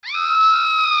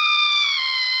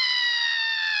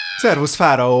Szervusz,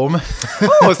 fáraóm!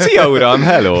 Szia, uram,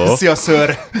 hello! Szia,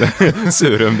 ször!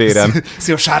 Szőröm, vérem.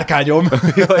 Szia, sárkányom!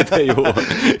 Jaj, de jó!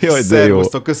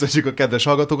 Szervusztok, köszönjük a kedves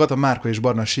hallgatókat a Márko és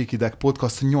Barna Síkideg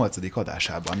Podcast 8.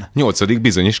 adásában. 8.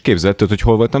 bizony, és képzelted, hogy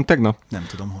hol voltam tegnap? Nem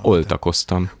tudom, hol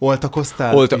Oltakoztam.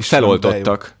 Oltakoztál?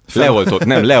 Feloltottak.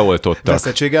 Leoltottak.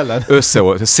 Veszettség ellen?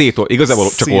 Igazából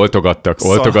csak oltogattak.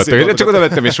 Csak oda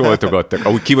vettem és oltogattak.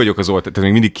 Ahogy ki vagyok az tehát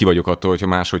még mindig ki vagyok attól, hogyha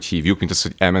máshogy hívjuk, mint az,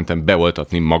 hogy elmentem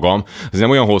beoltatni magam. Ez nem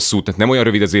olyan hosszú, tehát nem olyan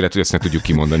rövid az élet, hogy ezt ne tudjuk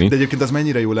kimondani. De egyébként az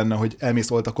mennyire jó lenne, hogy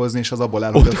elmész oltakozni, és az abból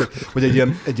áll, hogy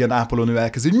egy ilyen ápolónő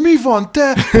elkezd, hogy mi van,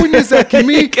 te? Hogy nézel ki?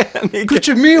 Mi?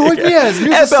 Köcsög, mi? Hogy mi ez? Mi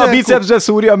ebbe a bicepsbe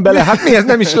szúrjam bele, hát mi ez?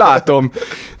 Nem is látom.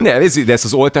 De ezt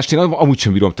az oltást én amúgy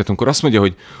sem bírom. Tehát amikor azt mondja,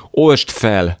 hogy oltsd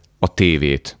fel a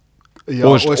tévét. Ja,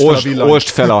 oltsd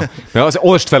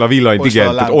fel a villanyt,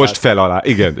 igen. Oltsd fel alá.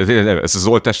 Igen, ez az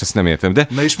oltást, ezt nem értem. De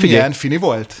na és figyelj, milyen? Fini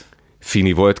volt?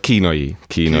 Fini volt, kínai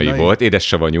volt, édes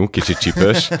savanyú, kicsit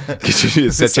csipös,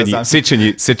 kicsit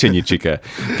Széchenyi csike,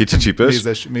 kicsit csipös.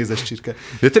 Mézes csirke.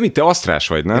 De te asztrás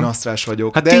vagy, nem? Én asztrás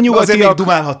vagyok, hát de azért még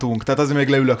dumálhatunk, tehát azért még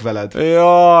leülök veled.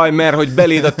 Jaj, mert hogy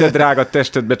beléd a te drága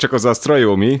testedbe csak az asztra,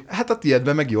 jó mi? Hát a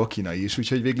tiédben meg jó a kínai is,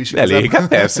 úgyhogy végül is... Elég, hát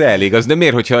persze, elég. Az de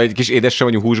miért, hogyha egy kis édes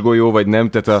savanyú húsgolyó vagy nem,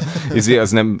 tehát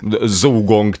az nem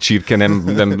zógong csirke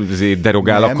nem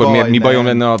derogál, akkor mi bajom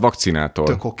lenne a vakcinától?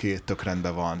 Tök oké, tök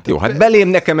rendben van. Jó, hát belém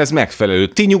nekem ez megfelelő.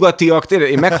 Ti nyugatiak,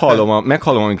 én meghallom,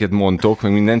 amiket mondtok,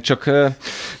 meg mindent, csak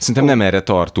szerintem nem erre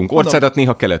tartunk. Orcádat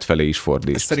néha kelet felé is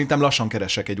fordít. Szerintem lassan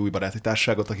keresek egy új baráti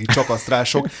társaságot, akik csak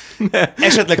asztrások.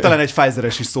 Esetleg talán egy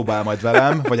Pfizeres is szóba áll majd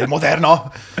velem, vagy egy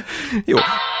Moderna. Jó.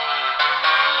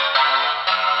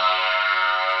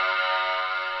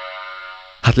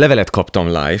 Hát levelet kaptam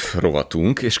live,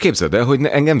 rovatunk, és képzeld el, hogy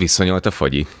engem visszanyalt a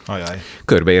fagyi. Ajaj.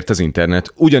 Körbeért az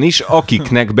internet. Ugyanis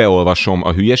akiknek beolvasom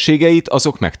a hülyeségeit,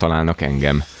 azok megtalálnak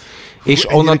engem. És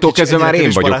onnantól kezdve már én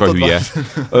vagyok a hülye.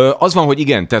 Az van, hogy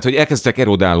igen, tehát hogy elkezdtek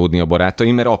erodálódni a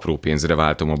barátaim, mert apró pénzre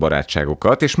váltom a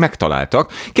barátságokat, és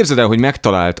megtaláltak. Képzeld el, hogy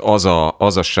megtalált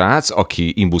az a srác,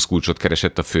 aki imbuszkulcsot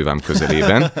keresett a fővám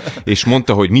közelében, és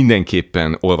mondta, hogy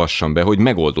mindenképpen olvassam be, hogy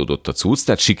megoldódott a cucc,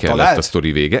 tehát siker lett a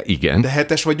sztori vége. Igen. De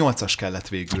 7-es vagy 8-as kellett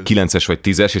végül? 9-es vagy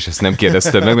 10-es, és ezt nem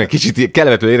kérdeztem meg, mert kicsit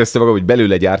kellemetlenül érezte magam, hogy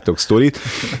belőle gyártok sztorit,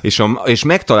 és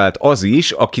megtalált az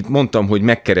is, akit mondtam, hogy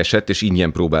megkeresett, és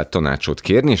ingyen próbált tanácsot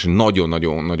kérni, és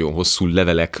nagyon-nagyon hosszú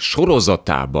levelek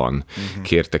sorozatában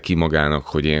kérte ki magának,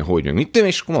 hogy én hogy meg mit,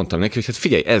 és mondtam neki, hogy hát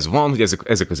figyelj, ez van, hogy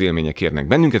ezek az élmények érnek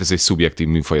bennünket, ez egy szubjektív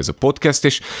műfaj, ez a podcast,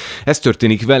 és ez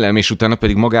történik velem, és utána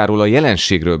pedig magáról a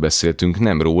jelenségről beszéltünk,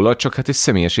 nem róla, csak hát egy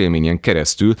személyes élményen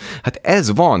keresztül. Hát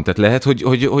ez van, tehát lehet,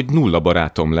 hogy nulla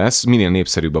barátom lesz, minél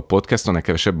népszerűbb a podcast, annál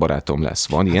kevesebb barátom lesz.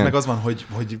 Van ilyen? Hát meg az van,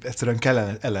 hogy egyszerűen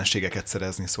kell ellenségeket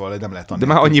szerezni, szóval nem lehet de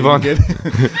már annyi van.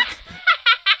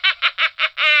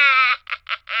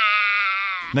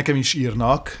 Nekem is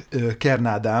írnak, Kern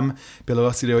Ádám például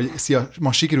azt írja, hogy szia,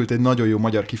 ma sikerült egy nagyon jó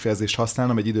magyar kifejezést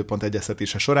használnom egy időpont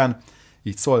egyeztetése során,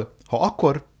 így szól, ha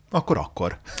akkor.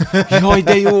 Jaj,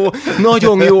 de jó,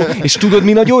 nagyon jó, és tudod,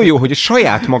 mi nagyon jó, hogy a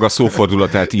saját maga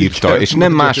szófordulatát írta, igen, és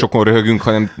nem másokon röhögünk,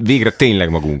 hanem végre tényleg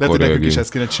magunkon röhögünk. Is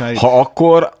ezt kéne csinálni. Ha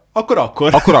akkor.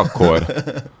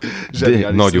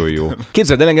 De nagyon jó.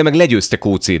 Képzeld el, engem meg legyőztek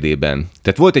OCD-ben.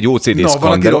 Tehát volt egy OCD szkandál.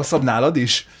 Van, aki rosszabb nálad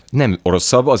is? Nem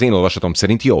rosszabb, az én olvasatom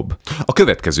szerint jobb. A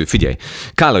következő, figyelj.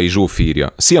 Kálai Zsófi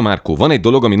írja. Szia Márkó, van egy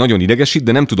dolog, ami nagyon idegesít,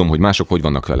 de nem tudom, hogy mások hogy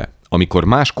vannak vele. Amikor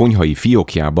más konyhai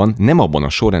fiókjában nem abban a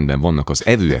sorrendben vannak az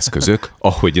evőeszközök,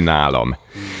 ahogy nálam.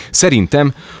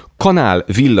 Szerintem kanál,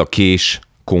 villa, kés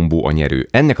kombó a nyerő.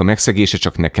 Ennek a megszegése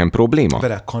csak nekem probléma?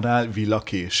 Kanál, villa,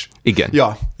 kés. Igen.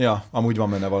 Ja, amúgy van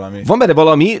benne valami. Van benne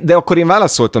valami, de akkor én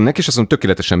válaszoltam neki, és azt mondom,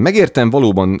 tökéletesen megértem,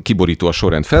 valóban kiborító a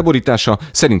sorrend felborítása,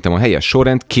 szerintem a helyes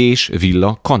sorrend kés,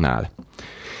 villa, kanál.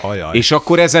 Ajaj. És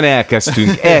akkor ezen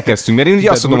elkezdtünk, mert én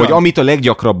ugye azt mondom, hogy amit a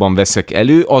leggyakrabban veszek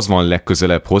elő, az van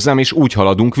legközelebb hozzám, és úgy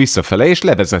haladunk visszafele, és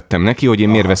levezettem neki, hogy én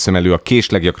miért veszem elő a kés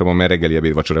leggyakrabban, mert reggeli,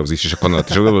 ebéd, vacsorához is, és a kanalat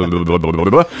is.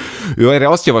 Ő erre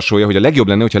azt javasolja, hogy a legjobb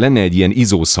lenne, hogyha lenne egy ilyen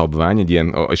izószabvány, egy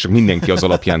ilyen, és mindenki az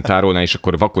alapján tárolná, és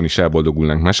akkor vakon is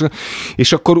elboldogulnánk másra.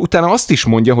 És akkor utána azt is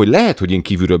mondja, hogy lehet, hogy én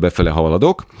kívülről befele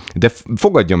haladok, de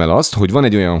fogadjam el azt, hogy van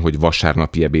egy olyan, hogy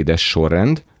vasárnapi ebédes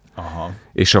sorrend, Aha.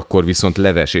 És akkor viszont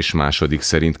leves és második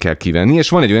szerint kell kivenni, és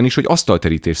van egy olyan is, hogy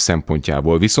asztalterítés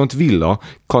szempontjából viszont villa,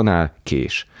 kanál,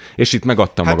 kés. És itt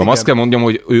megadtam magam. igen. Azt kell mondjam,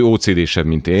 hogy ő OCD-sebb,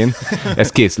 mint én.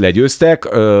 Ezt kész, legyőztek.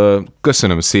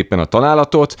 Köszönöm szépen a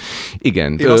találatot.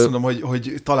 Igen. Én azt mondom,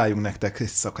 hogy találjunk nektek egy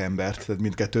szakembert, tehát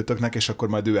mindkettőtöknek, és akkor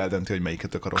majd ő eldönti, hogy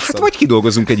melyikettök a rosszabb. Hát vagy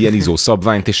kidolgozunk egy ilyen ISO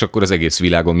szabványt, és akkor az egész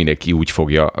világon mindenki úgy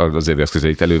fogja az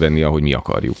eszközeit elővenni, ahogy mi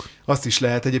akarjuk. Azt is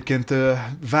lehet. Egyébként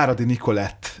Váradi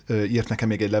Nikolett írt nekem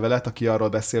még egy levelet, aki arról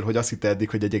beszél, hogy azt hitte eddig,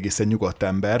 hogy egy egészen nyugodt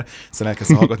ember, aztán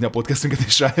elkezdte hallgatni a podcastünket,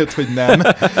 és rájött, hogy nem.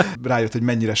 Rájött, hogy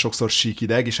mennyire sokszor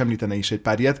síkideg, és említene is egy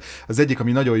pár ilyet. Az egyik,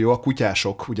 ami nagyon jó, a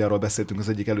kutyások, ugye arról beszéltünk az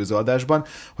egyik előző adásban,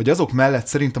 hogy azok mellett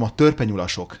szerintem a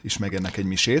törpenyulasok is megérnek egy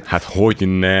misét. Hát hogy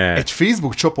ne? Egy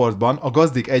Facebook csoportban a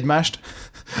gazdik egymást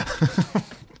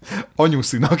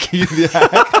anyuszinak hívják.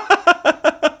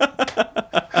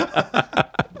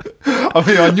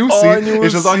 Ami a nyuszi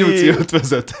és az anyuci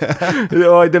ötvözete.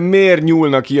 Jaj, de miért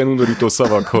nyúlnak ilyen undorító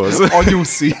szavakhoz?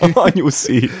 Anyuszi.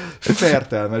 Anyuszi.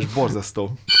 Fertelmes,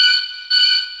 borzasztó.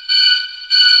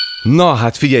 Na,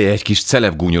 hát figyelj, egy kis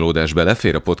celebgúnyolódás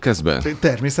belefér a podcastbe?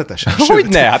 Természetesen.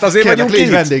 Hogyne? Hát azért kérlek, vagyunk légy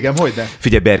itt. vendégem, hogyne?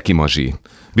 Figyelj, Berki Mazsi.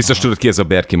 Biztos tudod, ki ez a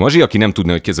Berki Mazsi, aki nem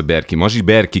tudna, hogy ki ez a Berki Mazsi.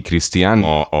 Berki Krisztián,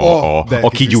 a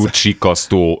kigyúrt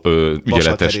sikasztó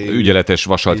ügyeletes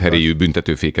vasaltherejű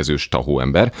büntetőfékezős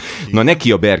tahóember. Na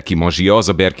neki a Berki Mazsia, az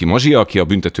a Berki Mazsia, aki a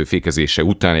büntetőfékezése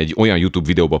után egy olyan YouTube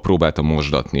videóba próbálta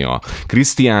mosdatni a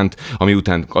Krisztiánt, ami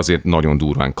után azért nagyon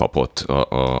durván kapott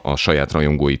a saját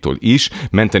rajongóitól is.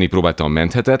 Menteni próbálta a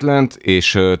menthetetlent,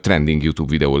 és trending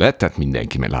YouTube videó lett, tehát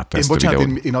mindenki látta ezt a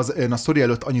videót. Én a sztori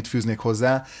előtt annyit fűznék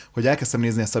hozzá, hogy elkezdtem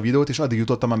nézni ezt a videót, és addig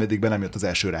jutottam, ameddig be nem jött az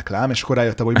első reklám, és akkor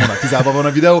rájöttem, hogy monetizálva van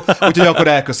a videó, úgyhogy akkor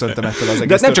elköszöntem ettől az egész.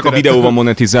 De nem csak a videó van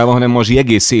monetizálva, hanem Mazsi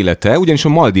egész élete, ugyanis a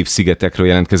Maldív-szigetekről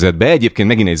jelentkezett be. Egyébként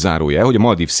megint egy zárójel, hogy a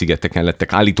Maldív-szigeteken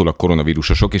lettek állítólag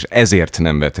koronavírusosok, és ezért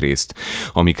nem vett részt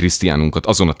a mi Krisztiánunkat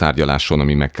azon a tárgyaláson,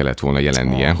 ami meg kellett volna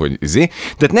jelennie, hogy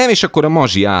Tehát nem, és akkor a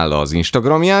Mazsi áll az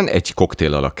Instagramján, egy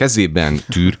koktéllal a kezében,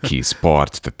 türkisz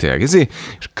part, tehát tényleg,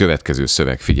 és következő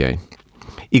szöveg, figyelj.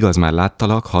 Igaz, már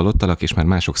láttalak, hallottalak, és már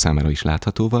mások számára is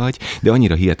látható vagy, de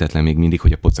annyira hihetetlen még mindig,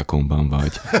 hogy a pocakomban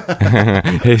vagy.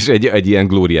 És egy ilyen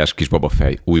glóriás kis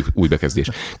babafej, új bekezdés.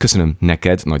 Köszönöm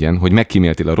neked, Nagyen, hogy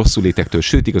megkíméltél a rosszulétektől,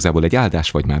 sőt, igazából egy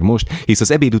áldás vagy már most, hisz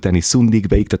az ebéd utáni szundik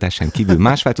beiktatásán kívül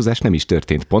más változás nem is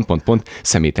történt.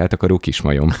 Szemét eltakaró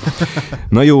kismajom.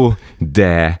 Na jó,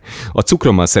 de a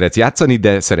cukrommal szeretsz játszani,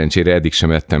 de szerencsére eddig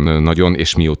sem ettem nagyon,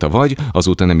 és mióta vagy,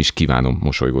 azóta nem is kívánom,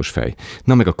 mosolygós fej.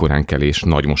 Na meg a koránkelés,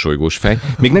 nagy mosolygós fej.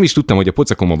 Még nem is tudtam, hogy a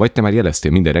pocakomban vagy, te már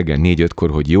jeleztél minden reggel 4-5-kor,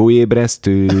 hogy jó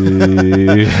ébresztő,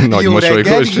 nagy jó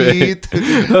mosolygós fej.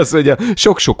 Azt mondja,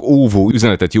 sok-sok óvó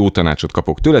üzenetet, jó tanácsot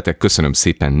kapok tőletek, köszönöm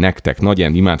szépen nektek, nagy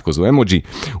ilyen imádkozó emoji.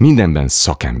 Mindenben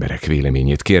szakemberek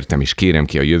véleményét kértem, és kérem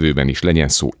ki a jövőben is legyen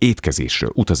szó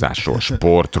étkezésről, utazásról,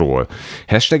 sportról.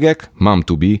 Hashtagek, mom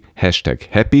to be,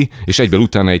 #happy, és egyből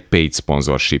utána egy paid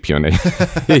sponsorship jön.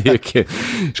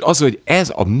 És az, hogy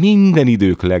ez a minden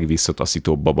idők legvisszataszítóbb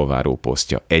babaváró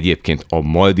posztja. Egyébként a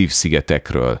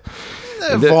Maldív-szigetekről.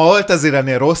 Volt azért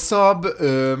ennél rosszabb.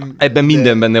 Ebben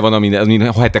minden benne van, ami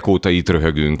hetek óta itt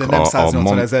röhögünk. De nem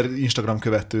 180 000 Instagram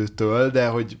követőtől, de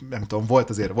hogy nem tudom, volt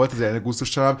azért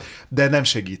gusztustalan, de nem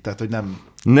segít, tehát hogy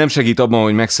nem segít abban,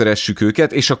 hogy megszeressük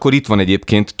őket, és akkor itt van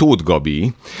egyébként Tóth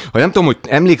Gabi. Ha nem tudom, hogy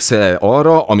emlékszel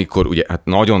arra, amikor ugye hát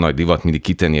nagyon nagy divat mindig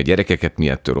kitenni a gyerekeket, mi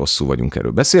ettől rosszul vagyunk,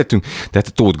 erről beszéltünk,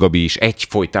 tehát Tóth Gabi is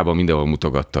egyfolytában mindenhol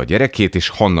mutogatta a gyerekét, és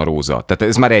Hanna Róza.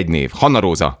 Tehát ez már egy név. Hanna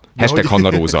Róza. Hanna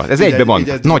Róza. Ez egybe van.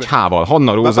 Nagy H-val.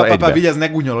 Hanna Róza egybe. Vigyázz, ne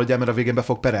gúnyolodjál, mert a végén be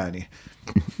fog perelni.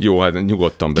 Jó, hát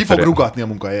nyugodtan Ki fog rugatni a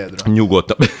munkahelyedre.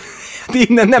 Nyugodtan.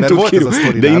 Innen nem tud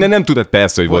de innen nem tudod,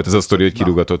 persze, hogy volt ez a sztori, hogy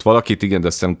kirúgatott valakit, igen, de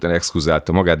aztán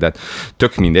exkluzálta magát, de hát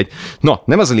tök mindegy. Na,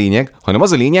 nem az a lényeg, hanem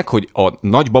az a lényeg, hogy a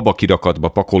nagy baba kirakatba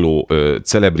pakoló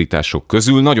celebritások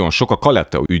közül nagyon sok a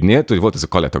Kaletta ügynél, hogy volt ez a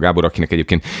Kaletta Gábor, akinek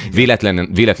egyébként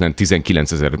véletlen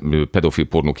 19 000 pedofil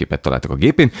pornóképet találtak a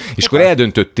gépén, és akkor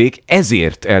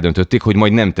ezért eldöntötték, hogy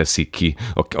majd nem teszik ki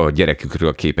a gyerekükről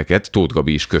a képeket, Tóth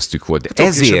Gabi is köztük volt. De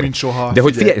ezért, de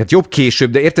hogy figyelj, hát jobb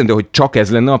később, de érted, de hogy csak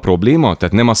ez lenne a probléma?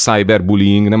 Tehát nem a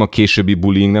cyberbullying, nem a későbbi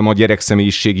bullying, nem a gyerek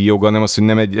személyiségi joga, nem az, hogy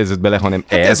nem egyezett bele, hanem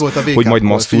hát ez hogy majd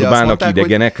maszturbálnak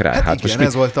idegenek rá. Hát igen, most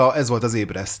ez volt az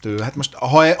ébresztő. Hát most,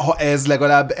 ha ez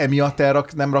legalább emiatt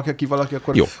nem rakja ki valaki,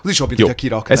 akkor jó, az is jobb, hogyha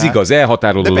kirakná. Ez igaz,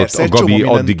 elhatárolódott a Gabi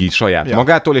addig is saját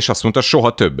magától, és azt mondta,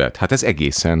 soha többet. Hát ez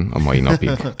egészen a mai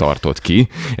napig tartott ki.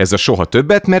 Ez a soha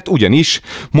többet, mert ugyanis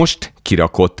most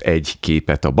kirakott egy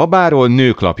képet a babáról,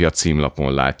 Nőklapja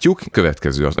címlapon látjuk,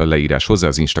 következő a leírás hozzá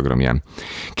az Instagram Instagramján.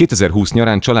 2020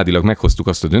 nyarán családilag meghoztuk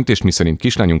azt a döntést, miszerint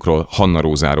kislányunkról, Hanna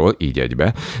Rózáról, így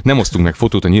egybe, nem osztunk meg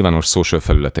fotót a nyilvános social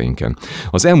felületeinken.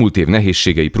 Az elmúlt év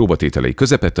nehézségei, próbatételei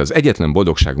közepette az egyetlen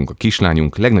boldogságunk a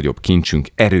kislányunk, legnagyobb kincsünk,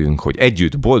 erőnk, hogy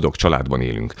együtt boldog családban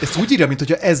élünk. Ezt úgy írja,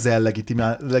 mintha ezzel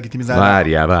legitimizálná.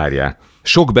 Várjál.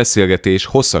 Sok beszélgetés,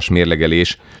 hosszas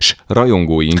mérlegelés,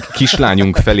 rajongóink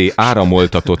kislányunk felé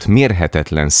áramoltatott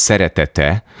mérhetetlen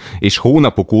szeretete és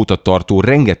hónapok óta tartó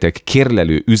rengeteg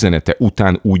kérlelő üzenete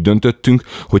után úgy döntöttünk,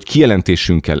 hogy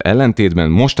kijelentésünkkel ellentétben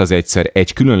most az egyszer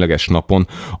egy különleges napon,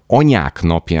 anyák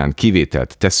napján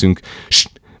kivételt teszünk,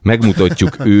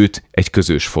 megmutatjuk őt egy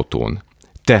közös fotón.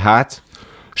 Tehát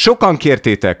sokan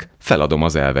kértétek, feladom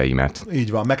az elveimet.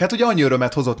 Így van. Meg hát ugye annyi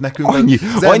örömet hozott nekünk.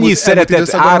 Annyi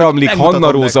szeretet áramlik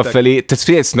Hanna Róza felé. Tehát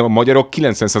félsz, a magyarok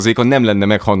 90%-a nem lenne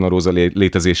meg Hanna Róza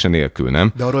létezése nélkül,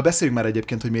 nem? De arról beszéljünk már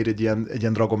egyébként, hogy miért egy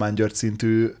ilyen Dragomán György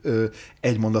szintű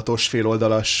egymondatos,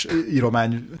 féloldalas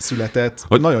íromány született.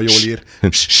 Nagyon jól ír.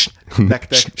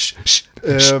 Nektek.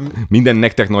 Minden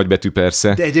nektek nagybetű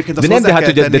persze. De egyébként azt hozzá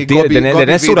kell tenni, Gabi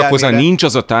ne szórakozzál, nincs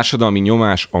az a társadalmi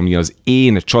nyomás, ami az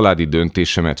én családi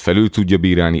döntésemet felül tudja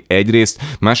bírálni egyrészt,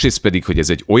 másrészt pedig, hogy ez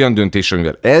egy olyan döntés,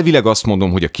 amivel elvileg azt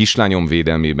mondom, hogy a kislányom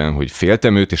védelmében, hogy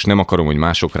féltem őt, és nem akarom, hogy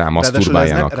mások rá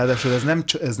maszturbáljanak. Ráadásul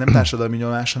ez nem társadalmi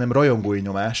nyomás, hanem rajongói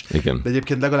nyomás. Igen. De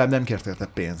egyébként legalább nem kért érte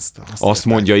pénzt. Azt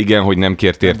mondja, igen, hogy nem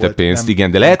kért érte pénzt,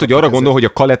 igen. De lehet, hogy arra gondol, hogy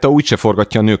a Kaleta úgyse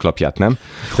forgatja a nőklapját, nem?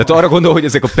 Tehát arra gondol, hogy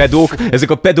ezek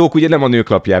a pedók ugye nem a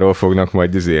nőklapjáról fognak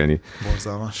majd üzélni.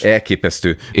 Borzalmas.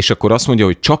 Elképesztő. És akkor azt mondja,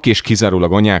 hogy csak és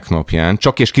kizárólag anyák napján,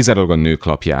 csak és kizárólag a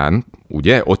nőklapján,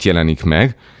 ugye, ott jelenik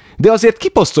meg, de azért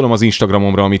kiposztolom az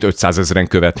Instagramomra, amit 500 000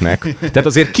 követnek. Tehát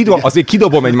azért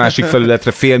kidobom egy másik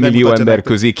felületre 500 000 ember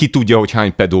közé, ki tudja, hogy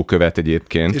hány pedó követ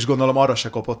egyébként. És gondolom arra se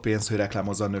kapott pénzt, hogy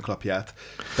reklámozza a nőklapját.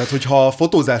 Tehát, hogyha a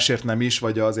fotózásért nem is,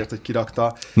 vagy azért, hogy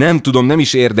kirakta. Nem tudom, nem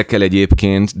is érdekel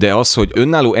egyébként, de az, hogy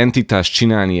önálló entitást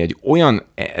csinálni egy olyan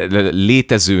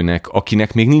létezőnek,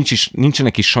 akinek még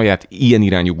nincsenek is saját ilyen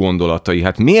irányú gondolatai.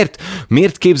 Hát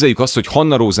miért képzeljük azt, hogy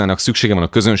Hanna Rózának szüksége van a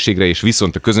közönségre, és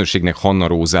viszont a közönségnek Hanna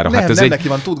Rózára? Nem neki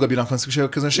van, Tóth Gabinak van szükség a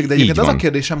közönség, de egyébként az a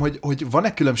kérdésem, hogy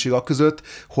van-e különbség a között,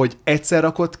 hogy egyszer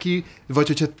rakott ki, vagy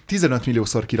hogyha 15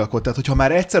 milliószor kirakott. Tehát, hogyha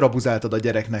már egyszer abuzáltad a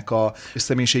gyereknek a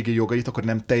személyiségi jogait, akkor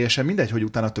nem teljesen mindegy, hogy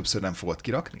utána többször nem fogod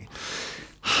kirakni?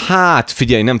 Hát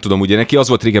figyelj, nem tudom, ugye neki az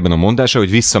volt régebben a mondása, hogy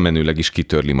visszamenőleg is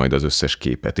kitörli majd az összes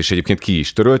képet, és egyébként ki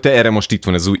is törölte, erre most itt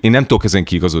van ez új, én nem tudok ezen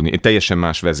kiigazodni, én teljesen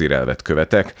más vezérelvet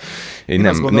követek,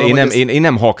 én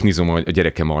nem haknizom a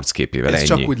gyerekem arcképével,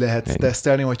 ezt ennyi. Csak úgy lehet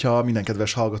tesztelni, hogyha minden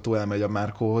kedves hallgató elmegy a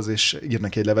Márkóhoz, és ír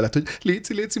neki egy levelet, hogy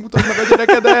Léci, mutasd meg a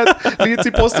gyerekedet, Léci,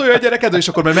 posztolja a gyerekedet, és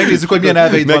akkor már megnézzük, hogy milyen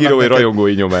elveid vannak. Megírom egy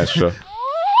rajongói nyomásra.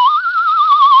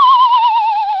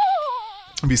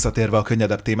 Visszatérve a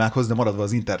könnyedebb témákhoz, de maradva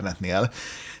az internetnél.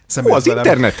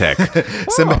 Internetek!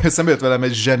 Szembe jött velem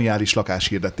egy zseniális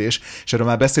lakáshirdetés, és erről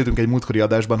már beszéltünk egy múltkori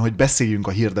adásban, hogy beszéljünk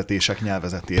a hirdetések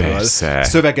nyelvezetéről, persze.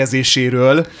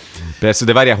 Szövegezéséről. Persze,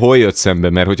 de várjál, hol jött szembe?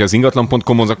 Mert hogyha az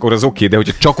ingatlan.com-on, akkor az oké, de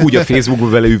hogyha csak úgy a Facebookba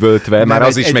beleüvöltve, már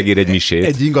az is megér egy misét.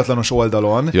 Egy ingatlanos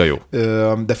oldalon, ja, jó.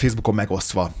 De Facebookon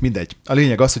megosztva. Mindegy. A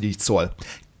lényeg az, hogy így szól.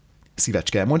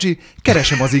 Szívecske emoji,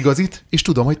 keresem az igazit, és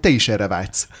tudom, hogy te is erre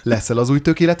vágysz. Leszel az új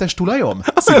tökéletes tulajom?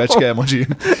 Szívecske emoji.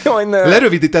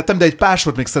 Lerövidítettem, de egy pár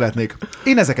sort még szeretnék.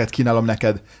 Én ezeket kínálom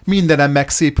neked. Mindenem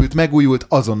megszépült, megújult,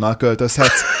 azonnal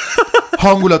költözhetsz.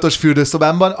 Hangulatos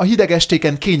fürdőszobámban, a hideg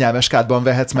estéken kényelmes kádban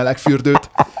vehetsz meleg fürdőt.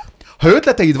 Ha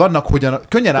ötleteid vannak, hogyan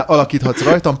könnyen alakíthatsz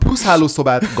rajtam plusz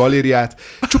hálószobát, galériát,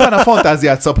 csupán a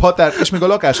fantáziát szab határt, és még a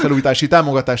lakásfelújítási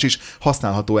támogatás is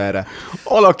használható erre.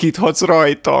 Alakíthatsz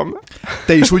rajtam.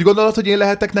 Te is úgy gondolod, hogy én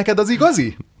lehetek neked az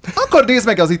igazi? Akkor nézd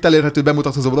meg az itt elérhető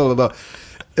bemutatkozó blablabla.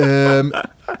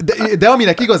 De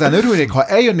aminek igazán örülnék, ha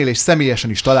eljönnél és személyesen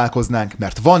is találkoznánk,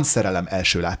 mert van szerelem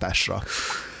első látásra.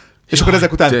 És akkor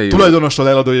ezek után tulajdonostól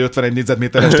eladója 51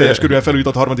 négyzetméteres teljes körülön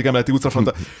felújított harmadik emeleti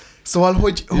útrafronta. Szóval,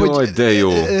 hogy de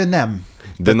jó. Nem.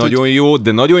 De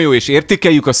nagyon jó, és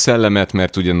értékeljük a szellemet,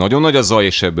 mert ugye nagyon nagy a zaj,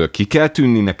 és ebből ki kell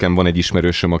tűnni. Nekem van egy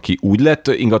ismerősöm, aki úgy lett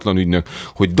ingatlanügynök,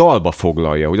 hogy dalba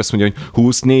foglalja, hogy azt mondja, hogy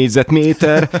 20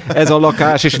 négyzetméter, ez a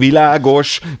lakás, és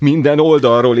világos, minden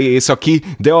oldalról északi,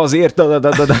 de azért...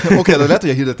 Oké, de lehet, hogy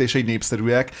a hirdetései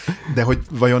népszerűek, de hogy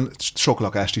vajon sok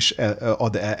lakást is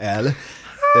ad el?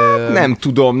 Nem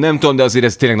tudom, de azért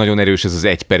ez tényleg nagyon erős, ez az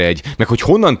 1/1. Meg hogy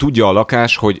honnan tudja a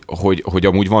lakás, hogy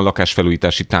amúgy van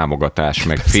lakásfelújítási támogatás,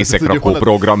 meg fészekrakó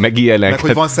program, meg ilyenek. Meg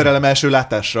hogy van szerelem első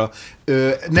látásra.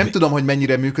 Nem tudom, hogy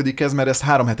mennyire működik ez, mert ezt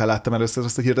 3 hete láttam először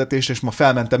ezt a hirdetést, és ma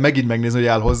felmentem megint megnézni, hogy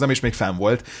áll hozzám, és még fenn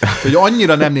volt. Hogy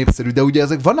annyira nem népszerű, de ugye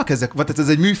vannak ezek, vagy ez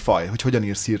egy műfaj, hogy hogyan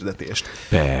írsz hirdetést.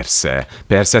 Persze,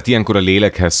 hát ilyenkor a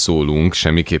lélekhez szólunk,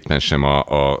 semmiképpen sem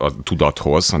a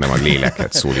tudathoz, hanem a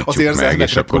lélekhez szólítjuk meg,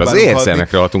 és akkor az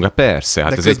érzelmekre adunk. Hát persze.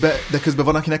 Hát de közben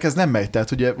van, akinek ez nem megy,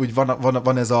 tehát ugye úgy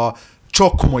van ez a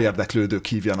csak komoly érdeklődők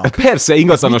hívjanak. Persze,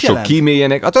 ingatlanosok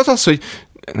kíméljenek. Hát az, hogy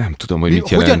nem tudom, hogy mit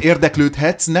jelent. Hogyan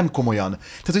érdeklődhetsz nem komolyan?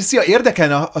 Tehát, hogy szia,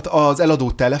 érdekelne az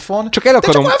eladó telefon, csak el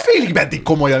akarom... de csak már félig meddig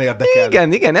komolyan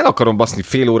érdekel. Igen, el akarom baszni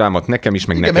fél órámat nekem is,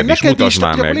 meg neked is, mutasd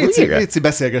már meg. Léci,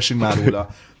 beszélgessünk már róla.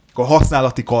 A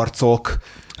használati karcok,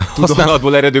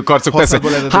 használatból eredő karcok, persze.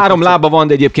 3 lába van,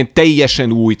 de egyébként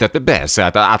teljesen új, tehát persze,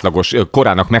 hát átlagos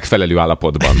korának megfelelő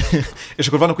állapotban. És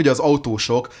akkor vannak ugye az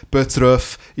autósok,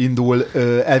 pöcröf, indul,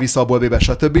 elvisz a bolbébe,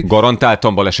 stb.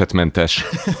 Garantáltan balesetmentes.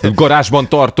 Garázsban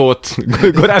tartott,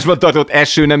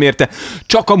 eső nem érte.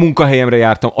 Csak a munkahelyemre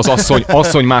jártam, az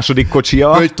asszony második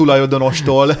kocsia. Hölgy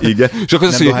tulajdonostól. Igen. És akkor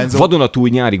azt mondja, hogy vadonatúj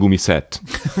nyári gumiszett.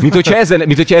 Mint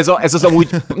hogyha ez az amúgy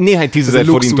néhány 10 000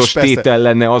 forintos tétel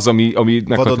lenne az,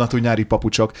 aminek vadonatúj nyári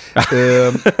papucsok.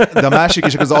 De a másik,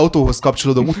 és az autóhoz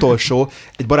kapcsolódó utolsó,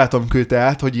 egy barátom küldte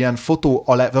át, hogy ilyen fotó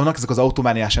alá, vannak ezek az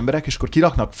automániás emberek, és akkor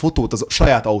kiraknak fotót az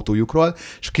saját autójukról,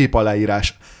 és kép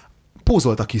aláírás.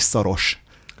 Pózolt a kis szaros.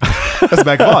 Ez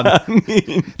megvan?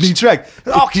 Nincs meg?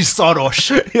 A kis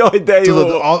szaros. Jaj, de jó.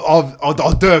 Tudod,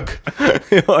 a dög.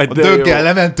 Jaj, a döggel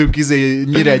lementünk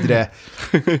Nyíregyre.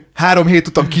 3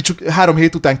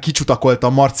 hét után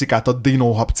kicsutakoltam Marcikát a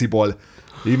dinóhapciból.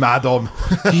 Imádom.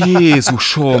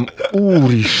 Jézusom,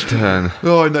 úristen.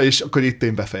 Jaj, na és akkor itt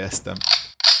én befejeztem.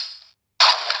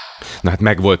 Na hát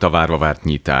megvolt a várva várt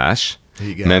nyitás.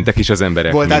 Igen. Mentek is az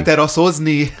emberek. Voltál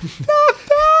teraszozni?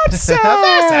 Persze.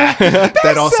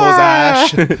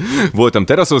 Teraszozás. Voltam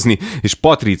teraszozni, és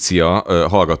Patricia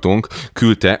hallgatónk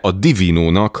küldte a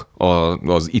Divinónak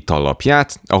az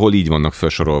itallapját, ahol így vannak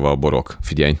felsorolva a borok.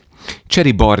 Figyelj.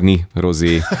 Cseri Barni,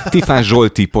 rozé, Tifán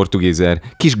Zsolti, portugézer,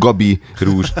 Kis Gabi,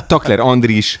 rúzs, Takler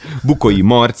Andris, Bukói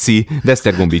Marci,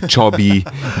 Desztergombi Csabi,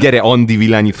 Gere Andi,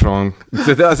 Vilányi Frank.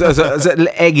 Az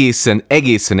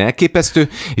egészen elképesztő,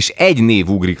 és egy név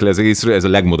ugrik le az egészről, ez a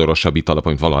legmodorosabb italap,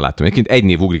 amit valaha láttam. Egyébként egy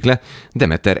név ugrik le,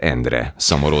 Demeter Endre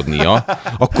szamorodnia.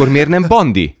 Akkor miért nem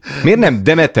Bandi? Miért nem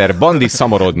Demeter, Bandi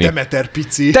szamorodni? Demeter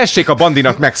pici. Tessék a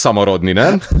Bandinak megszamorodni,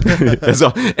 nem?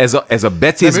 Ez a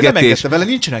becézgetés. Nem engedte, vele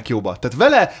nincsenek jóba. Tehát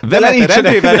vele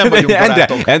Endrével nem vagyunk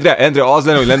barátok. Endre, az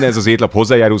lenne, hogy lenne ez az étlap,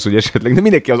 hozzájárulsz, hogy esetleg, de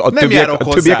mindenki, a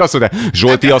többiek azt mondta,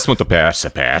 Zsolti azt mondta,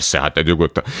 persze, hát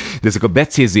nyugodtan. De ezek a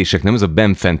becézések, nem ez a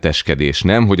benfenteskedés,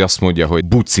 nem? Hogy azt mondja, hogy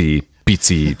buci,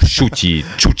 pici, sutyi,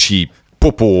 csucsi,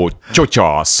 popó,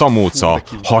 csotya, szamóca,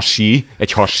 hasi,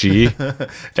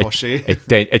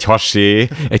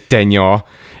 egy tenya,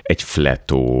 egy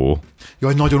fletó.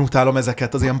 Jaj, nagyon utálom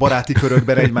ezeket az ilyen baráti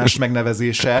körökben egymás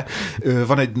megnevezése.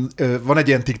 Van egy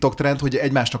ilyen TikTok trend, hogy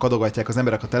egymásnak adogatják az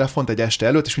emberek a telefont egy este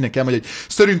előtt, és mindenki elmondja, hogy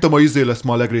szerintem a izé lesz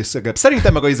ma a legrészegebb.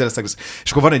 Szerintem meg a izé lesz a legrészegebb.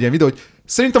 És akkor van egy ilyen videó, hogy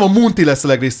szerintem a Munti lesz a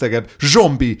legrészegebb.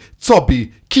 Zsombi,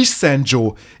 Cabi, Kis Szent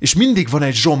Joe, és mindig van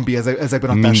egy zsombi ezekben a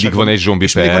társaságban. Mindig van egy zsombi,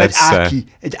 és persze. Van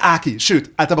egy áki,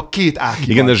 sőt, általában 2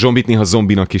 áki. Igen, van. A zsombit néha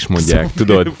zombinak is mondják,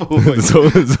 tudod?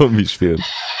 Zombis film.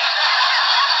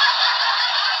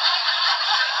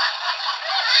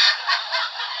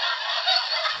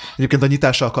 Egyébként a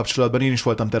nyitással kapcsolatban én is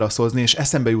voltam teraszozni, és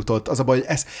eszembe jutott, az a baj, hogy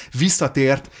ez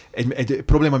visszatért egy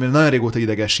probléma, ami nagyon régóta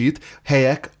idegesít,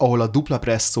 helyek, ahol a dupla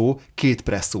presszó 2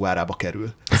 presszó árába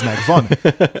kerül. Ez megvan?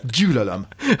 Gyűlölöm.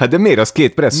 Hát de miért az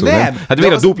 2 presszó, nem? Hát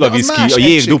miért a dupla viszki, a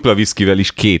jég dupla viszkivel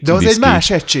is 2 de az viszki. egy más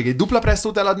egység. Egy dupla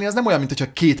presszót eladni, az nem olyan, mint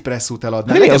hogyha 2 presszót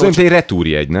eladnál. De az olyan, mint egy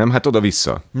retúrjegy, nem? Hát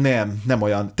oda-vissza. Nem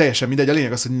olyan. Teljesen mindegy. A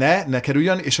lényeg az, hogy ne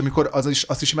kerüljön, és amikor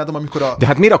azt is imádom, amikor a... De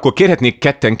hát miért akkor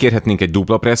ketten kérhetnénk egy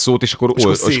dupla presszót, és akkor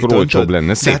olcsóbb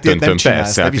lenne. Széttöntöm,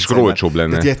 persze, hát és akkor olcsóbb lenne.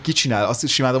 Tehát ilyet kicsinál. Azt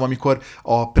is imádom, amikor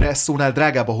a presszónál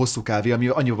drágább a hosszú kávé, ami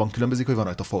annyiban különbözik, hogy van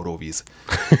rajta forró víz.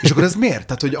 És akkor ez miért?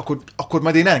 Tehát, hogy akkor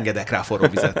majd én engedek rá forró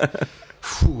vizet.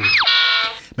 Fú.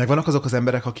 Meg vannak azok az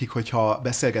emberek, akik, hogyha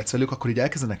beszélgetsz velük, akkor így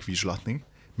elkezdenek vizslatni,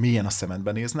 mélyen a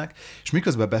szemedbe néznek, és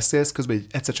miközben beszélsz, közben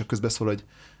egyszer csak közbeszól, hogy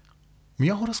mi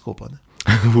a horoszkópod?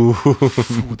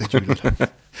 Fú, de gyűlölöm.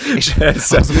 És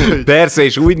persze,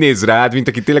 és úgy néz rád, mint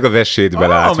aki tényleg a vesétbe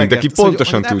lát, mint aki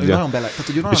pontosan tudja.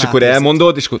 És akkor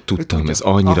elmondod, és akkor tudtam, ez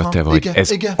annyira te vagy,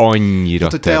 ez annyira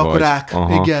te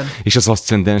vagy. És az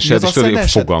aszcendensed,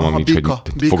 és fogalmam nincs,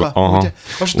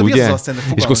 hogy ugye?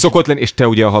 És akkor szokott lenni, és te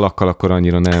ugye a halakkal akkor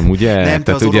annyira nem, ugye? Nem,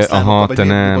 te az oroszlánokkal,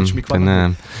 te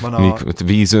nem.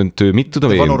 Vízöntő, mit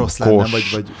tudom én? Van oroszlán, nem,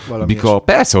 vagy valami.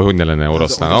 Persze, hogy ne lenne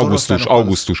oroszlán.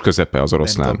 Augusztus közepe az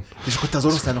oroszlán. És akkor te az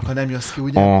oroszlánokkal nem jössz ki,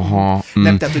 ugye? Aha.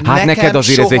 Nem, tehát, hogy hát neked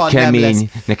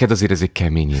azért ez egy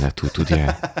kemény életút, ugye?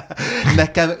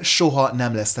 Nekem soha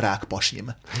nem lesz rákpasim.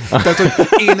 Tehát, hogy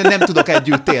én nem tudok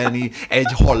együtt élni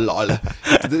egy hallal.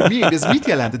 Ez mit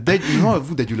jelent?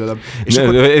 De gyűlölöm.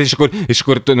 És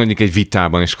akkor mondjuk egy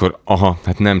vitában, és akkor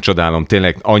hát nem csodálom,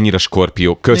 tényleg annyira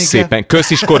skorpiók, kösz szépen,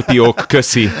 köszi skorpiók,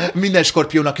 köszi. Minden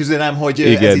skorpiónak üzenem, hogy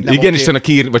igen, ez így nem igen, és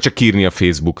vagy csak írni a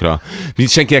Facebookra.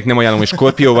 Senkinek nem ajánlom, hogy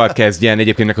skorpióval kezdjen.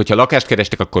 Egyébként, hogyha lakást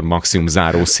kerestek, akkor maximum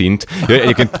zárószint.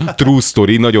 Egyébként true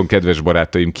story, nagyon kedves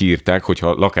barátaim kiírták,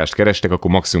 hogyha lakást kerestek,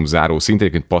 akkor maximum zárószint,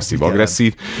 egyébként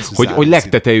passzív-agresszív, hogy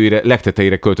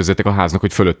legtetejére költözetek a háznak,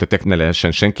 hogy fölöttetek ne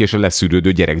lehessen senki, és a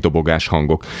leszűrődő gyerekdobogás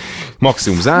hangok.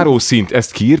 Maximum zárószint,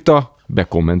 ezt kiírta,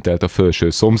 bekommentelt a felső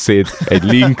szomszéd, egy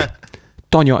link,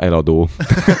 tanya eladó.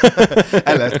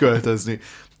 El lehet költözni.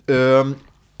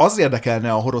 Az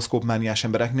érdekelne a horoszkópmániás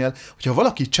embereknél, hogyha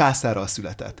valaki császárral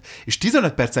született, és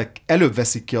 15 percek előbb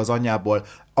veszik ki az anyjából,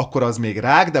 akkor az még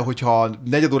rák, de hogyha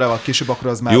 4 órával később, akkor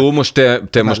az már... Jó, most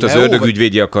te most az ördög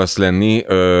ügyvédje akarsz lenni,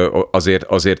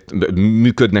 azért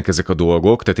működnek ezek a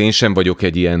dolgok, tehát én sem vagyok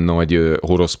egy ilyen nagy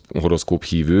horoszkóp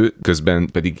hívő, közben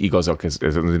pedig igazak ez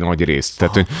nagy rész.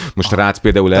 Tehát most rád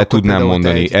például el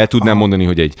tudnám mondani,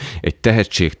 hogy egy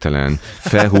tehetségtelen,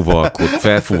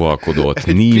 felfúvalkodott,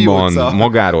 Niemann,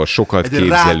 magáról sokat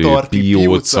képzelő,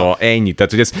 pióca, ennyi.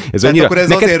 Tehát, hogy ez annyira...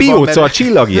 Neked pióca a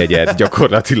csillagjegyed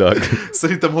gyakorlatilag.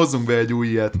 Szerintem hozzunk be egy új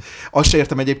ilyet. Azt se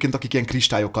értem egyébként, akik ilyen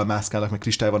kristályokkal mászkálnak, meg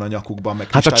kristály van a nyakukban, meg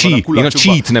hát én a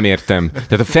cheat nem értem.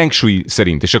 Tehát a feng shui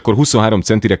szerint, és akkor 23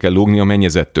 centire kell lógni a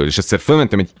mennyezettől. És egyszer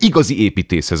fölmentem egy igazi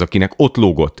építészhez, akinek ott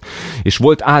lógott. És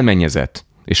volt álmennyezet.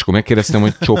 És akkor megkérdeztem,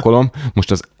 hogy csókolom,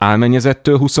 most az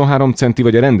álmennyezettől 23 centi,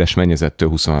 vagy a rendes mennyezettől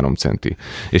 23 centi.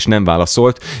 És nem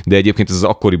válaszolt, de egyébként ez az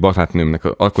akkori barátnőmnek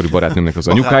az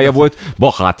anyukája volt.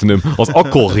 Az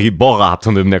akkori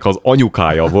barátnőmnek az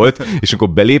anyukája volt, és akkor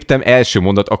beléptem, első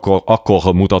mondat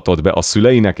akkor mutatott be a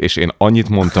szüleinek, és én annyit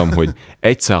mondtam, hogy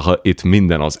egyszerre itt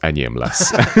minden az enyém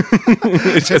lesz.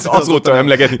 És ez azóta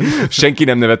emlegetik, senki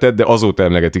nem nevetett, de azóta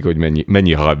emlegetik, hogy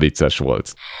mennyi vicces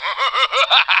volt.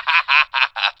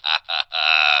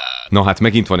 Na hát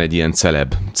megint van egy ilyen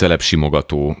celeb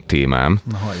simogató témám.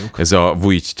 Na, halljuk. Ez a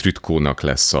Vujicic Trütkónak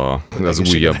lesz az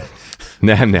újabb.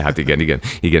 Hát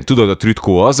igen. Tudod, a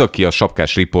Trütkó az, aki a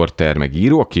sapkás riporter meg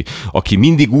író, aki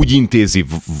mindig úgy intézi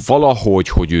valahogy,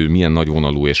 hogy ő milyen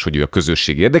nagyvonalú, és hogy ő a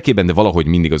közösség érdekében, de valahogy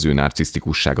mindig az ő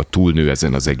narcisztikussága túlnő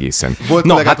ezen az egészen.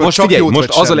 Na, hát most figyelj, most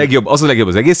az a legjobb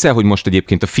az egészen, hogy most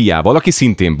egyébként a fiával, aki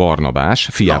szintén Barnabás,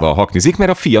 fiával haknizik,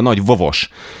 mert a fia nagy vavas.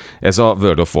 Ez a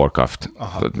World of Warcraft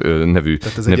nevű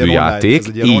játék.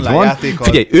 Így van.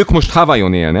 Figyelj, ők most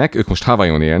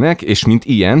Hawaiion élnek, és mint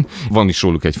ilyen, van is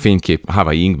róluk egy fénykép,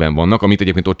 Hawaii Ingben vannak, amit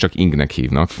egyébként ott csak Ingnek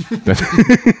hívnak.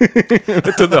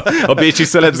 Tudod, a bécsi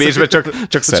szelet Bécsben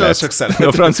csak szelet.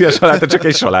 A francia saláta csak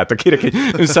egy saláta. Kérek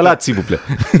egy szalát, s'il vous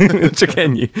plaît. Csak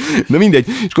ennyi. Na mindegy.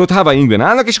 És akkor ott Hawaii Ingben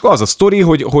állnak, és akkor az a sztori,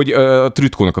 hogy a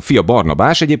Trütkónak a fia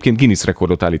Barnabás egyébként Guinness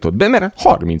rekordot állított be, mert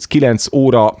 39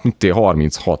 óra,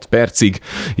 36 percig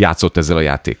játszott ezzel a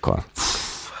játékkal.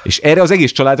 És erre az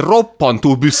egész család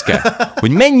roppantól büszke,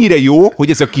 hogy mennyire jó, hogy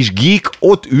ez a kis geek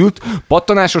ott ült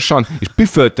pattanásosan, és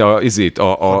püfölte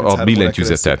a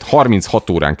billentyűzetet 36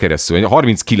 órán keresztül,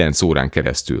 39 órán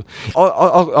keresztül.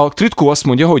 A Trütkó azt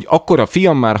mondja, hogy akkor a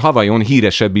fiam már Hawaiion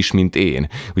híresebb is, mint én.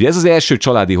 Ugye ez az első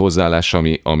családi hozzáállás,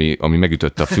 ami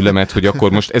megütötte a fülemet, hogy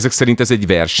akkor most ezek szerint ez egy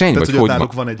verseny? Tehát, hogy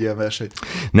náluk van egy ilyen verseny.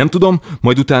 Nem tudom,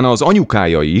 majd utána az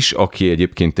anyukája is, aki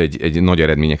egyébként egy nagy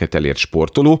eredményeket elért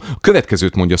sportoló, a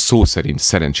következőt mondja szó szerint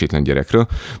szerencsétlen gyerekről.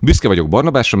 Büszke vagyok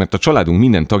Barnabásra, mert a családunk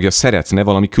minden tagja szeretne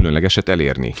valami különlegeset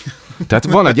elérni. Tehát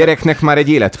van a gyereknek már egy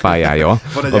életpályája,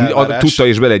 tudta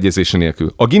és beleegyezése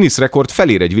nélkül. A Guinness rekord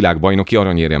felér egy világbajnoki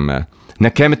aranyéremmel.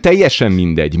 Nekem teljesen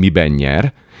mindegy, miben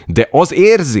nyer. De az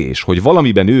érzés, hogy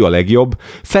valamiben ő a legjobb,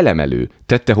 felemelő,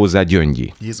 tette hozzá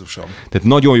Gyöngyi. Jézusom. Tehát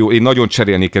nagyon jó, én nagyon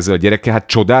cserélnék ezzel a gyerekkel. Hát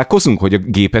csodálkozunk, hogy a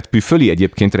gépet püföli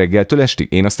egyébként reggeltől estig?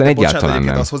 Én aztán egyáltalán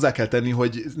nem. Azt hozzá kell tenni,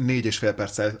 hogy 4,5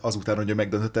 perccel azután, hogy ő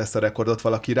megdöntötte ezt a rekordot,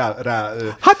 valaki rá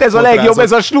hát ez a legjobb,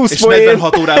 ez a slusszpoén. És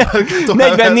 46 órában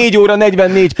 44 óra,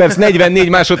 44 perc, 44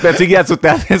 másodpercig játszott,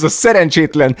 tehát ez a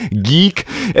szerencsétlen geek,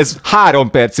 ez 3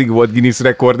 percig volt Guinness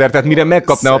rekorder, tehát mire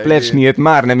megkapná a plecsniét,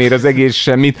 már nem ér az egész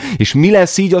semmit. És mi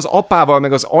lesz így az apával,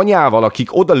 meg az anyával,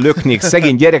 akik oda löknék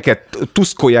szegény gyereket,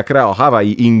 tuszkolják rá a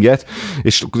Hawaii inget,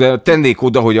 és tennék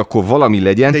oda, hogy akkor valami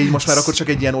legyen. De így most már akkor csak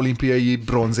egy ilyen olimpiai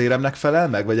bronzéremnek felel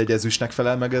meg, vagy egy ezüstnek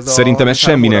felel meg ez Szerintem ez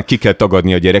semminek ki kell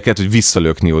tagadni a gyereket, hogy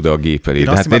visszalökni oda a gép elé. Én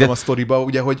azt imádom a sztoriba,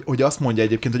 ugye, hogy azt mondja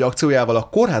egyébként, hogy akciójával a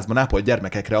kórházban ápolt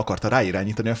gyermekekre akarta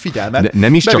ráirányítani a figyelmet, de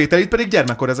nem is bevételét pedig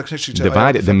gyermekkor ezeknek sincs. De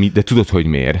várj, de tudod, hogy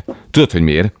miért? Tudod, hogy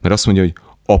miért? Mert azt mondja, hogy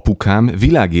apukám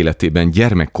világéletében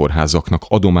gyermekkórházaknak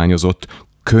adományozott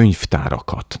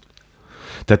könyvtárakat.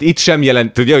 Tehát itt sem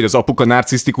jelent, ugye, hogy az apuka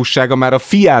narcisztikussága már a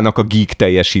fiának a geek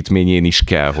teljesítményén is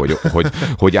kell,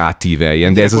 hogy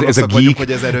átíveljen. De ez a geek,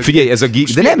 figyelj, ez a geek,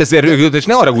 de nem ez erőgő, és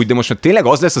ne haragudj, de most már tényleg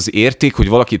az lesz az érték, hogy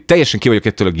valaki teljesen ki vagyok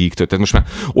ettől a geektől. Tehát most már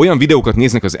olyan videókat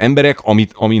néznek az emberek,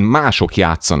 amin mások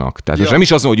játszanak. Tehát most nem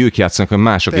is az, hogy ők játszanak, hanem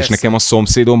mások. Persze. És nekem a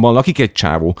szomszédomban lakik egy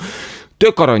csávó.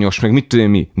 Tök aranyos, meg mit tudom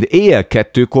mi. De éjjel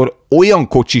 2-kor olyan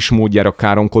kocsis módjára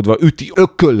káromkodva üti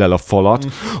ököllel a falat,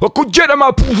 akkor gyere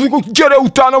már, gyere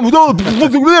utánam,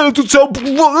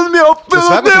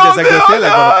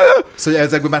 Szóval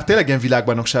ezekből már tényleg ilyen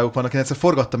világbajnokságok vannak. Én egyszer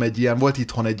forgattam egy ilyen, volt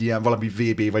itthon egy ilyen valami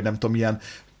VB, vagy nem tudom, ilyen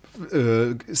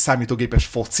számítógépes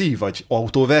foci, vagy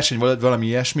autóverseny, vagy valami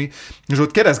ilyesmi, és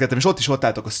ott kereszgettem, és ott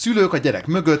álltak a szülők, a gyerek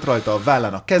mögött, rajta a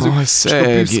vállán a kezük, és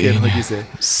akkor büszkén, hogy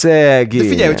Szegény. De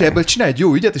figyelj, hogyha ebből csinálj egy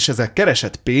jó ügyet, és ezzel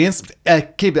keresett pénzt,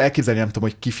 elképzelni nem tudom,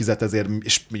 hogy ki fizet ezért,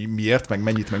 és miért, meg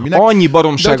mennyit, meg minek. Annyi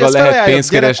baromsággal lehet pénzt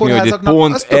keresni, hogy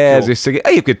pont ez, és szegény.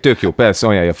 Egyébként tök jó, persze,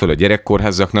 ajánlja fel a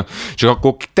gyerekkórházaknak, csak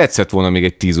akkor tetszett volna még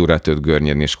egy 10 órát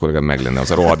görnyedni, és akkor meg lenne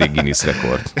az a rohadék Guinness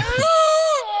rekord.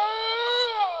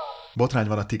 Botrány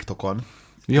van a TikTokon.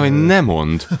 Jaj, ne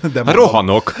mondd.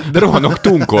 Rohanok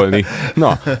tunkolni.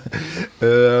 Na.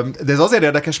 De ez azért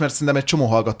érdekes, mert szerintem egy csomó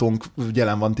hallgatónk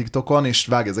jelen van TikTokon, és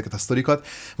vág ezeket a sztorikat.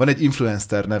 Van egy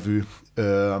influencer nevű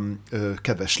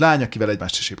kedves lány, akivel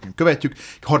egymást is éppen követjük,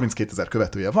 32 000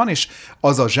 követője van, és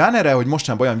az a zsánere, hogy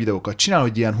mostanában olyan videókat csinál,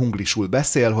 hogy ilyen hunglisul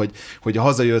beszél, hogy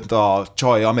hazajött a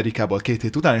csaj Amerikából 2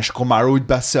 hét után, és akkor már úgy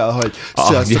beszél, hogy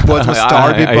volt a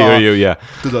Starbucks-ba.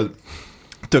 Tudod,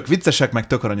 tök viccesek, meg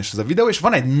tök aranyos ez a videó, és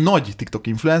van egy nagy TikTok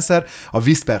influencer, a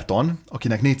Whisperton,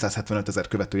 akinek 475 000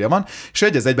 követője van, és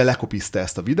egy az egyben lekopizta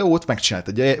ezt a videót,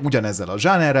 megcsinált ugyanezzel a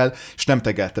zsánerrel, és nem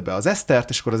tegelte be az Esztert,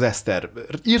 és akkor az Eszter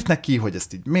írt neki, hogy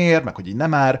ezt így miért, meg hogy így nem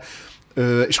már,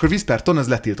 és akkor Whisperton az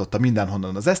letiltotta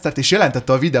mindenhonnan az Esztert, és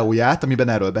jelentette a videóját, amiben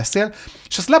erről beszél,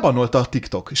 és azt lebannolta a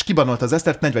TikTok, és kibanolta az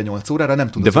Esztert 48 órára, nem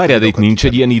tudod. De várjál, de itt nincs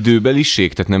egy ilyen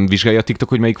időbeliség, tehát nem vizsgálja a TikTok,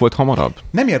 hogy melyik volt hamarabb?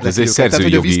 Nem érdekli őket, tehát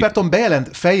hogy a Whisperton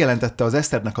feljelentette az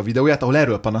Eszternek a videóját, ahol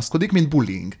erről panaszkodik, mint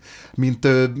bullying, mint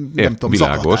nem tudom,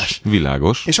 zaklatás.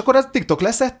 Világos. És akkor a TikTok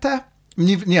leszette,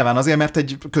 nyilván azért, mert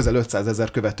egy közel 500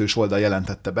 000 követős oldal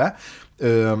jelentette be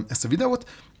ezt a videót,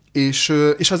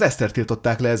 és az Esztert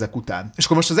tiltották le ezek után. És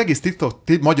akkor most az egész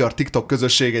magyar TikTok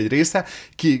közösség egy része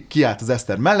kiállt az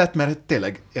Eszter mellett, mert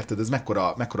tényleg, érted, ez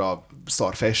mekkora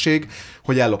szarfejség,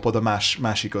 hogy ellopod a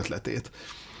másik ötletét.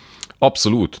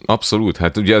 Abszolút.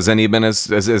 Hát ugye a zenében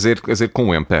ezért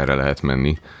komolyan perre lehet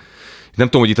menni. Nem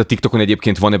tudom, hogy itt a TikTokon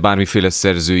egyébként van-e bármiféle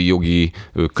szerzői jogi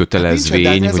kötelezvény,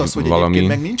 hát nincs, hogy az, hogy valami...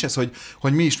 meg nincs ez,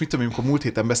 hogy mi is, mit tudom, amikor múlt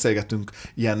héten beszélgettünk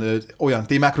olyan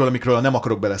témákról, amikről nem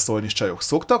akarok beleszólni, és csajok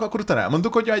szoktak, akkor utána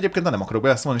elmondtuk, hogy egyébként nem akarok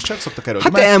beleszólni, és csajok szoktak erről.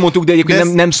 Hát elmondtuk, de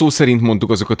egyébként nem szó szerint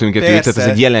mondtuk azokat, amiket ő, tehát ez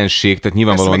egy jelenség, tehát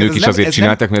nyilvánvalóan ők is azért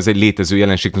csinálták, mert ez egy létező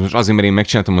jelenség. Most azért, mert én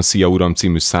megcsináltam a Szia Uram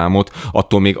című számot,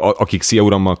 attól még akik Szia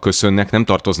Urammal köszönnek, nem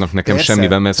tartoznak nekem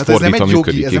semmivel, mert ez fordítva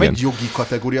működik. Ez nem egy jogi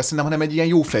kategória, szerintem, hanem egy ilyen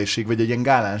jófejség, vagy egy ilyen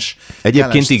gáláns.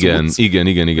 Egyébként igen.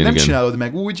 Nem csinálod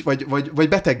meg úgy, vagy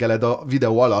beteggeled a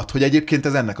videó alatt, hogy egyébként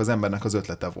ez ennek az embernek az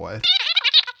ötlete volt.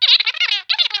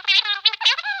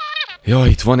 Ja,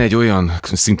 itt van egy olyan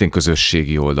szintén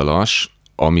közösségi oldalas,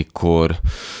 amikor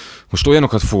most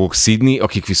olyanokat fogok szidni,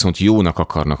 akik viszont jónak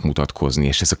akarnak mutatkozni,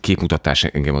 és ez a képmutatás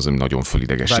engem az, ami nagyon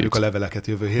fölidegesít. Várjuk a leveleket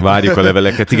jövő héten. Várjuk a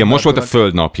leveleket, igen. Most volt a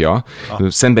Földnapja,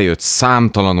 szembe jött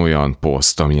számtalan olyan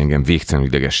poszt, ami engem végtelenül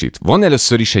idegesít. Van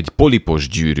először is egy polipos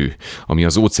gyűrű, ami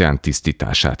az óceán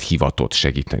tisztítását hivatott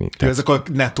segíteni. Ezek a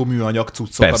nettó műanyag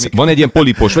cuccok. Persze, van egy ilyen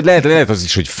polipos, vagy lehet az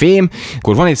is, hogy fém,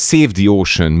 akkor van egy Save the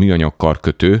Ocean műanyag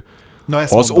karkötő,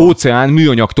 Az óceán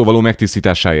műanyagtól való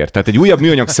megtisztításáért. Tehát egy újabb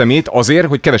műanyag szemét azért,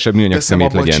 hogy kevesebb műanyag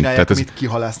szemét legyen. Tehát amit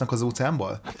kihalásznak az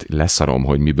óceánból? Hát leszarom,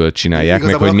 hogy miből csinálják,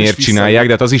 meg hogy miért csinálják,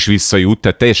 de hát az is visszajut,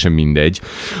 tehát teljesen mindegy.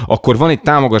 Akkor van egy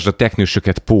támogasd a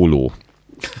teknősöket póló.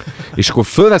 És akkor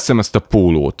fölveszem ezt a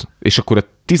pólót, és akkor a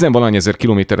 10-valahány ezer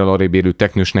kilométerrel arrébb érő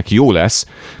teknősnek jó lesz,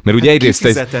 mert ugye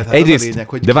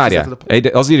de várjál,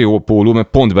 azért jó póló, mert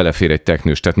pont belefér egy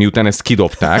teknős, tehát miután ezt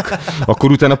kidobták,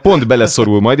 akkor utána pont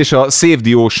beleszorul majd, és a Save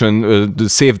the Ocean,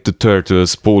 Save the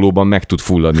Turtles pólóban meg tud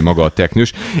fulladni maga a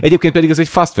teknős. Egyébként pedig ez egy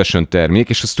fast fashion termék,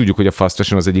 és azt tudjuk, hogy a fast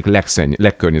fashion az egyik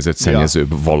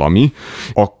legkörnyezetszennyezőbb valami.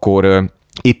 Akkor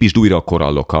építsd újra a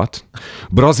korallokat.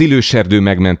 Brazil őserdő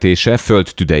megmentése,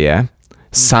 földtüdeje,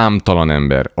 számtalan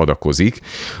ember adakozik.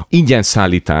 Ingyen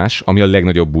szállítás, ami a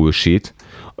legnagyobb bullshit.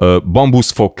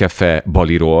 Bambuszfogkefe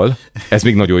Baliról, ez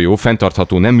még nagyon jó,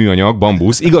 fenntartható, nem műanyag,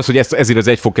 bambusz. Igaz, hogy ezért az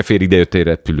egy fogkefér idejött egy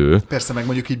repülő. Persze, meg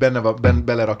mondjuk így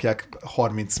belerakják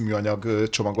 30 műanyag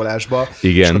csomagolásba,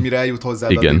 igen. És amire eljut hozzá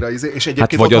addigra, és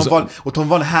egyébként otthon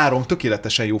van 3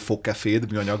 tökéletesen jó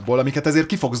fogkeféd műanyagból, amiket ezért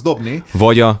ki fogsz dobni.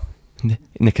 Vagy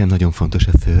nekem nagyon fontos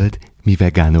a föld, mi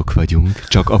vegánok vagyunk,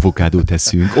 csak avokádót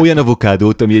eszünk. Olyan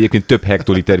avokádót, ami egyébként több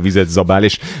hektoliter vizet zabál,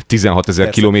 és 16 000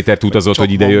 kilométert utazott,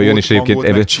 hogy ide jöjjön, és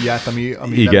egyébként... Csiát, ami igen,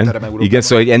 nem terem Európában. igen,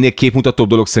 szóval ennél képmutatóbb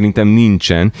dolog szerintem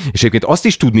nincsen, és egyébként azt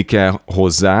is tudni kell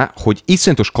hozzá, hogy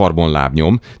iszonyatos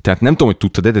karbonlábnyom, tehát nem tudom, hogy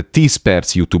tudtad, de 10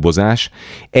 perc youtubozás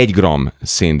 1 gram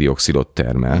széndioxidot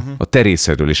termel a te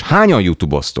részedről, és hányan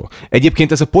youtuboztok?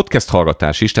 Egyébként ez a podcast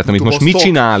hallgatás is, tehát amit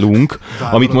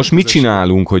most mi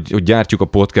csinálunk, hogy gyártjuk a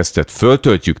podcastet,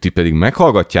 föltöltjük, ti pedig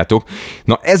meghallgatjátok.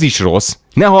 Na ez is rossz,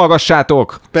 ne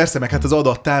hallgassátok! Persze, meg hát az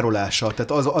adat tárolása,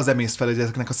 tehát az emész fel, hogy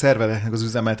ezeknek a szervereknek az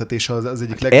üzemeltetése az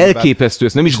egyik legnagyobb. Elképesztő,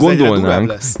 ezt nem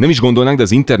is gondolnánk, de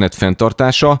az internet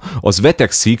fenntartása az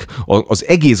vetekszik az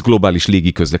egész globális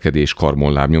légiközlekedés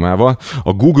karbonlábnyomával.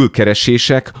 A Google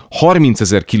keresések 30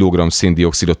 000 kilogramm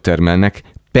széndioxidot termelnek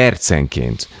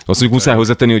percenként. Azt mondjuk muszáj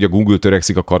hozzátenni, hogy a Google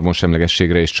törekszik a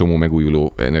karbonsemlegességre és csomó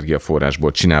megújuló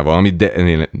energiaforrásból csinál valamit, de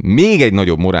ennél még egy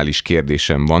nagyobb morális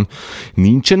kérdésem van.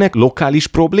 Nincsenek lokális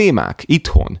problémák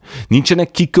itthon?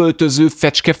 Nincsenek kiköltöző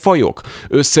fecskefajok?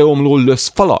 Összeomló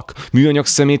löszfalak? Műanyag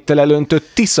szeméttel elöntött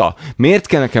Tisza? Miért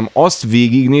kell nekem azt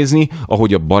végignézni,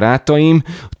 ahogy a barátaim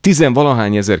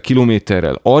 10-valahány ezer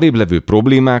kilométerrel arrébb levő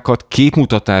problémákat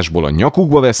képmutatásból a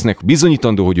nyakukba vesznek,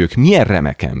 bizonyítandó, hogy ők milyen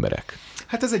remek emberek?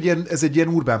 Hát ez egy ilyen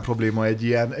urbán probléma, egy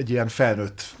ilyen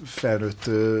felnőtt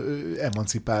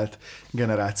emancipált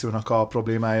generációnak a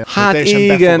problémája. Hát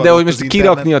igen, de hogy most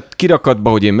kirakni a kirakatba,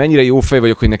 hogy én mennyire jó fej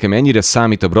vagyok, hogy nekem ennyire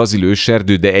számít a brazil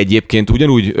őserdő, de egyébként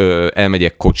ugyanúgy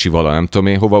elmegyek kocsival, nem tudom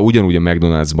én hova, ugyanúgy a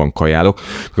McDonald'sban kajálok.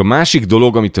 A másik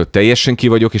dolog, amitől teljesen ki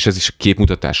vagyok, és ez is a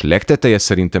képmutatás legteteje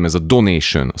szerintem, ez a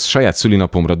donation, a saját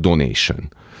szülinapomra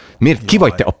donation. Miért? Ki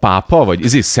vagy te? A pápa? Vagy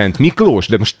ez is Szent Miklós?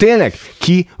 De most tényleg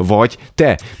ki vagy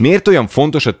te? Miért olyan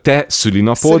fontos a te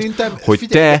szülinapod, szerintem, hogy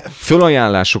te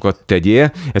fölajánlásokat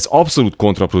tegyél? Ez abszolút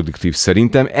kontraproduktív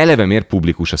szerintem. Eleve miért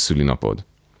publikus a szülinapod?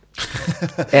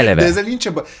 Eleve. De ezzel nincs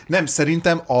ebben. Nem,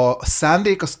 szerintem a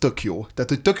szándék az tök jó. Tehát,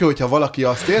 hogy tök jó, hogyha valaki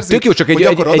azt érzi, jó, csak hogy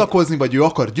akar adakozni, vagy ő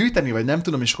akar gyűjteni, vagy nem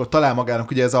tudom, és akkor talál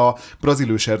magának, ugye ez a brazil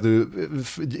őserdő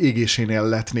égésénél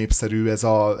lett népszerű ez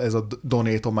a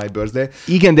Donate on my birthday.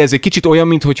 Igen, de ez egy kicsit olyan,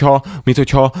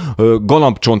 minthogyha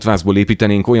galambcsontvázból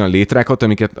építenénk olyan létrákat,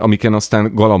 amiken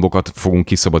aztán galambokat fogunk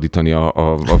kiszabadítani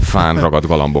a fán ragadt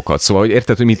galambokat. Szóval, hogy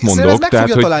érted, hogy mit mondok? Ez meg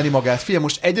fogja találni magát. Figyelj,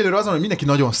 most egyelőre azon, hogy mindenki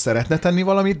nagyon szeretne tenni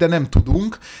valamit, de nem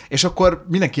tudunk, és akkor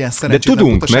mindenki ilyen szerencsétlen. De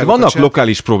tudunk, mert vannak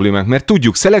lokális problémák, mert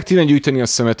tudjuk szelektíven gyűjteni a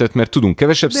szemetet, mert tudunk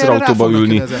kevesebbszer autóba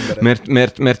ülni,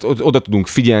 mert oda tudunk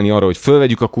figyelni arra, hogy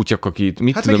fölvegyük a kutyakakit.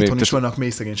 Hát meg itthon is vannak mély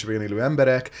szegénységben élő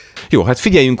emberek. Jó, hát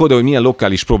figyeljünk oda, hogy milyen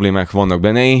lokális problémák vannak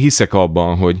benne. Én hiszek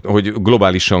abban, hogy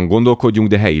globálisan gondolkodjunk,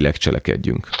 de helyileg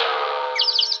cselekedjünk.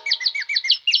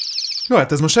 Jó,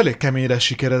 hát ez most elég keményre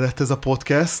sikeredett ez a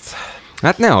podcast.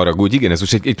 Hát ne haragudj, igen, ez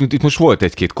most itt most volt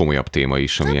egy-két komolyabb téma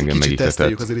is, ami engem megítetett. Kicsit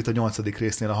teszteljük azért itt a 8.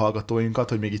 résznél a hallgatóinkat,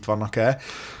 hogy még itt vannak-e.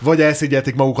 Vagy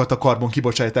elszégyelték magukat a karbon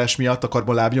kibocsátás miatt, a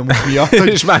karbon lábnyomuk miatt.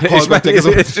 és már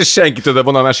senki tudod,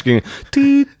 van a másik.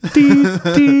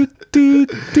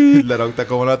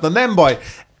 Lerakták a vonat. Na nem baj,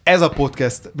 ez a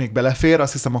podcast még belefér,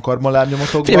 azt hiszem a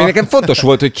karbonlábnyomotokba. Figyelj, nekem fontos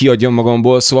volt, hogy kiadjam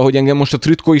magamból, szóval, hogy engem most a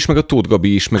Trütkó is, meg a Tóth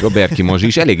Gabi is, meg a Berki Mazsi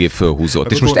is eléggé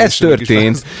fölhúzott. És most ez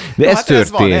történt, de ez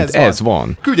történt, ez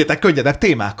van. Küldjetek könnyedebb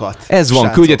témákat. Ez van,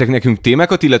 srácok. Küldjetek nekünk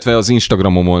témákat, illetve az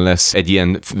Instagramomon lesz egy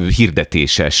ilyen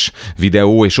hirdetéses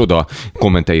videó, és oda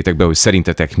kommenteljétek be, hogy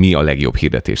szerintetek mi a legjobb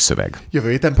hirdetés szöveg. Jövő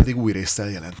héten pedig új résszel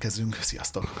jelentkezünk.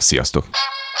 Sziasztok! Sziasztok!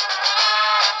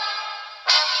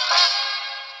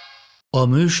 A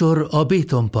műsor a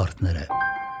Béton partnere.